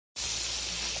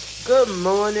Good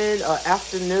morning or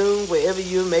afternoon, wherever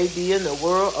you may be in the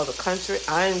world or the country.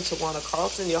 I am Tawana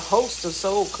Carlton, your host of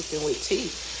Soul Cooking with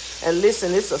Tea. And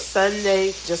listen, it's a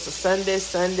Sunday, just a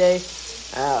Sunday.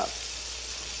 Uh,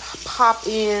 Pop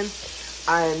in.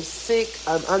 I am sick.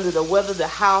 I'm under the weather. The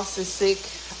house is sick.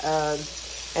 Um,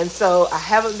 and so I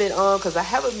haven't been on because I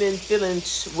haven't been feeling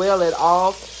well at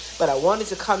all. But I wanted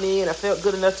to come in. I felt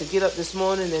good enough to get up this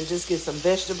morning and just get some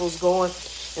vegetables going.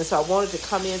 And so I wanted to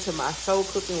come into my Soul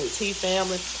Cooking with Tea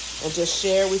family and just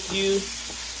share with you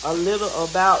a little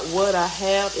about what I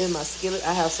have in my skillet.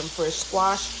 I have some fresh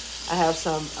squash. I have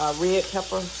some red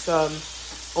pepper, some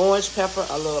orange pepper,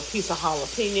 a little piece of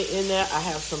jalapeno in there. I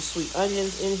have some sweet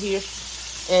onions in here.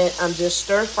 And I'm just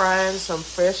stir frying some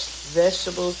fresh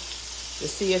vegetables to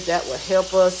see if that will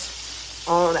help us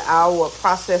on our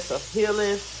process of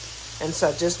healing. And so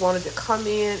I just wanted to come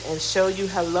in and show you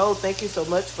hello. Thank you so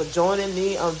much for joining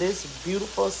me on this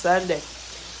beautiful Sunday.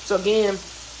 So again,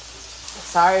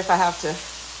 sorry if I have to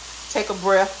take a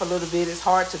breath a little bit. It's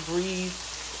hard to breathe.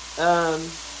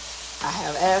 I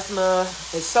have asthma.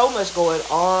 There's so much going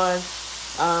on.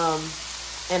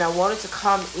 And I wanted to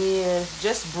come in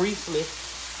just briefly,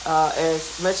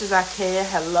 as much as I can.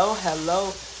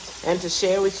 Hello. And to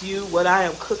share with you what I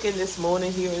am cooking this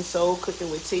morning here in Soul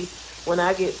Cooking with Tea. When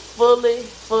I get fully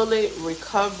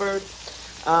recovered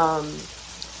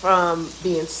from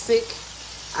being sick,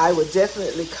 I would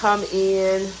definitely come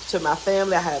in to my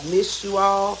family. I have missed you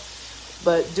all,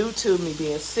 but due to me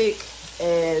being sick,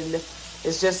 and it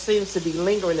just seems to be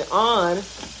lingering on,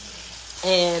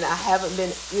 and I haven't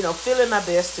been, feeling my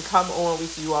best to come on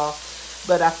with you all.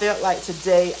 But I felt like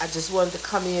today I just wanted to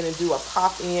come in and do a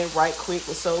pop in right quick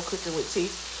with Soul Cooking with Tea.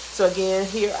 So again,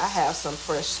 here I have some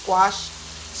fresh squash,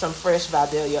 some fresh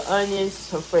Vidalia onions,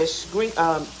 some fresh green,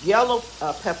 yellow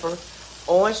pepper,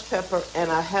 orange pepper, and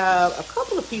I have a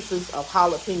couple of pieces of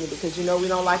jalapeno because we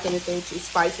don't like anything too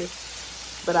spicy.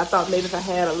 But I thought maybe if I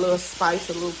had a little spice,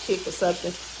 a little kick or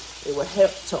something, it would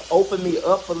help to open me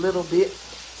up a little bit.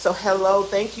 So hello,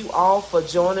 thank you all for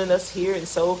joining us here in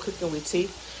Soul Cooking with Tea.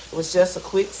 It was just a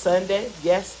quick Sunday.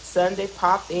 Yes, Sunday,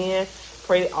 pop in.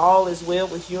 Pray all is well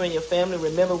with you and your family.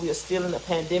 Remember, we are still in a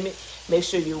pandemic. Make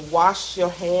sure you wash your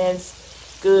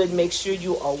hands good. Make sure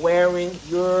you are wearing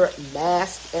your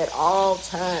mask at all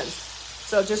times.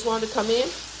 So just wanted to come in,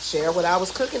 share what I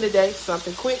was cooking today.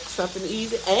 Something quick, something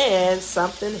easy, and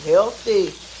something healthy.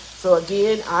 So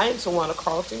again, I am Tawana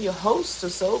Carlton, your host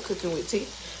of Soul Cooking with Tea.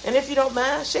 And if you don't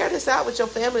mind, share this out with your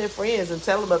family and friends and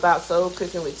tell them about Soul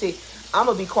Cooking with Tea. I'm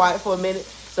going to be quiet for a minute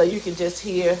so you can just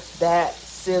hear that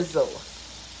sizzle.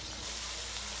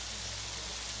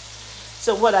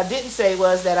 So what I didn't say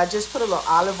was that I just put a little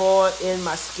olive oil in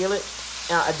my skillet.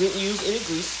 Now, I didn't use any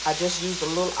grease. I just used a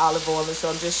little olive oil, and so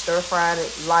I'm just stir frying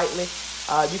it lightly.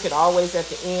 You can always at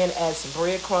the end add some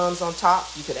breadcrumbs on top.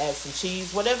 You could add some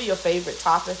cheese, whatever your favorite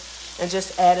topping, and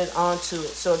just add it onto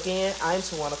it. So again, I'm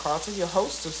Tawana Carlton, your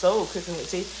host of Soul Cooking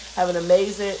with Tea. Have an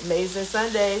amazing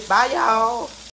Sunday. Bye, y'all.